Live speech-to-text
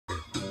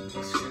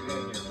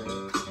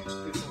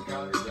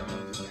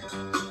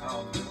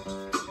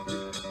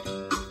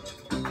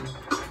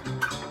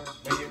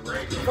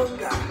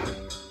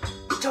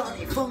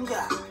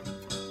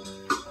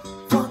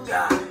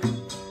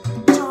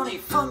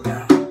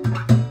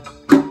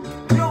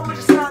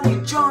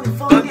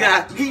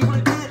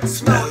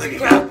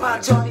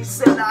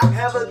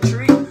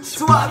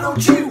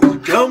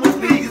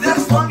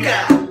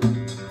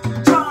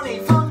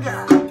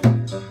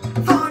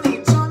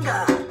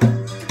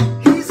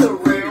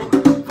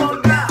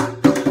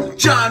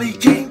Johnny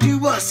came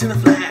to us in a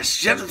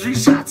flash. After 3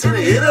 shots and a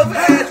hit of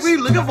hash, we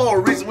looking for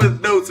a reason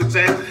with no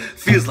success.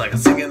 Feels like I'm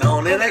singing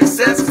on in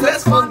excess.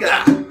 That's Fungi,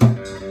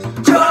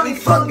 Johnny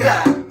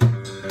Fungi,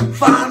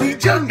 funny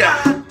young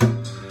guy.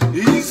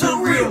 He's a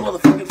real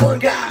motherfucking fun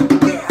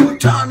guy.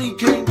 Johnny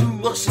came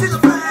to us in a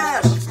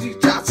flash.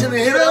 3 shots and a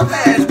hit of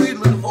hash. We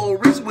looking for a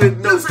reason with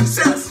no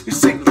success. We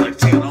sing like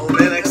singing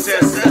on in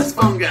excess. That's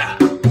Fungi,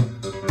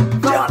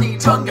 Johnny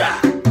Fungi,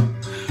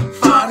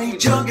 funny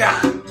young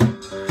guy.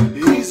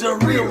 He's a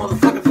real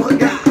motherfucking fun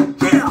guy.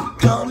 Yeah,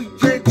 Johnny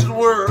came to the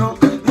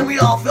world, and we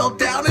all fell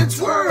down in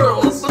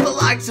swirls. But the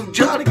likes of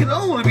Johnny can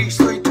only be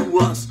straight to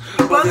us.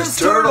 But this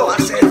turtle, I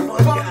said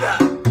fun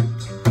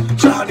guy.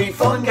 Johnny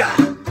fun guy,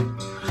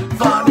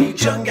 funny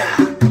young guy.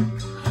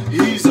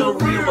 He's a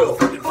real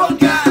motherfucking fun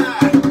guy.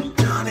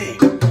 Johnny,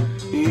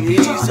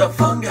 he's a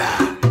fun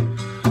guy,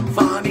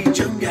 funny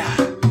young guy.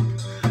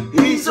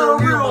 He's a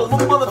real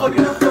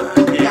motherfucking fun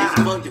guy. He's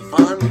a fucking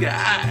fun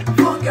guy,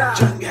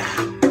 young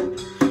guy.